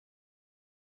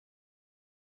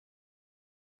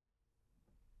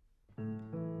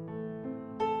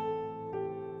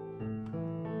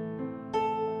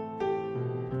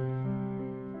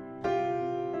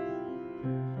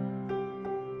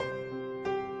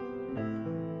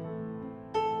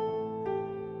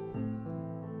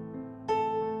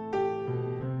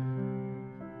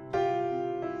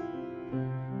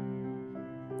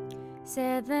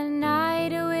Said the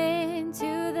night wind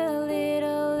to the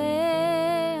little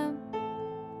lamb,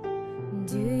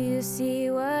 do you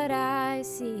see what I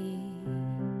see?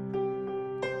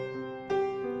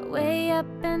 Way up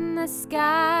in the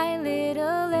sky,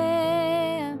 little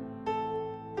lamb,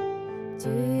 do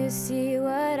you see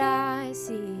what I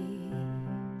see?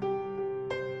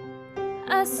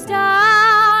 A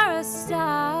star,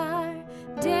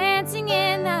 dancing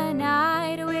in the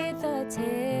night with a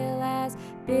tail as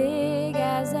big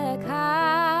as a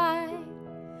kite,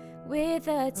 with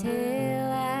a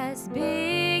tail as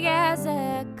big as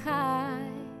a kite.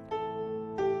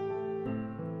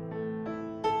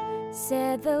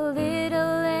 Said the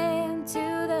little lamb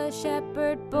to the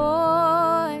shepherd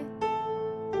boy,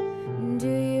 do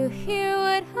you hear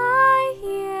what I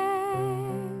hear?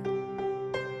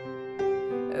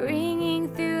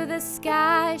 Ringing through the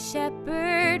sky,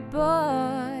 shepherd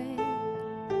boy,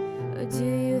 do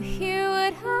you hear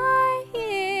what I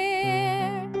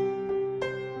hear?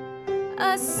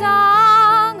 A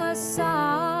song,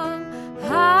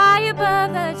 high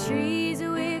above the trees,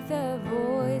 with a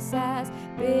voice as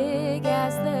big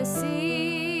as the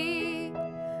sea,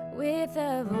 with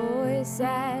a voice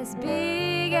as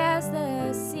big as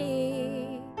the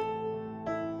sea.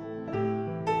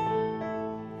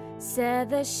 Said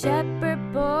the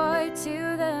shepherd boy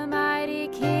to the mighty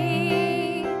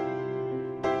king,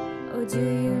 oh, do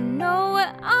you know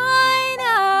what I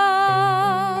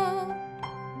know?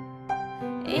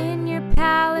 In your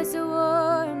palace of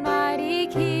war, mighty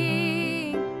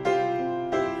king,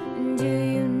 do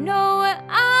you know what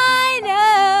I know?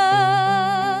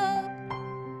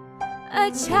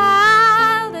 A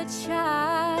child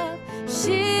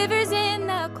shivers in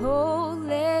the cold.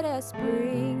 Let us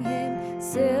bring him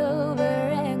silver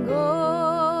and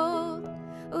gold.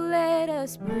 Let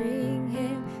us bring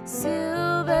him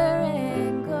silver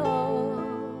and gold.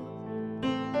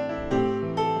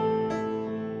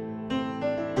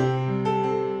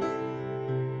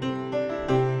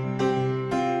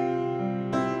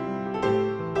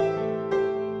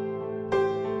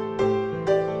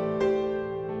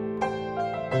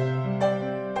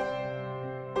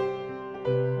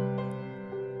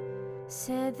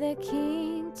 Said the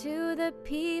king to the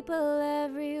people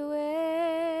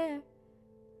everywhere,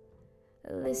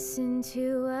 listen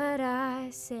to what I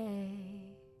say.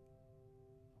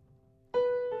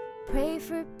 Pray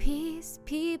for peace,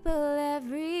 people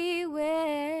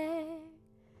everywhere.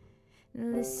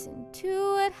 Listen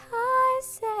to what I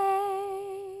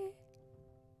say.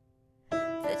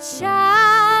 The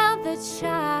child,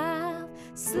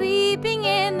 sleeping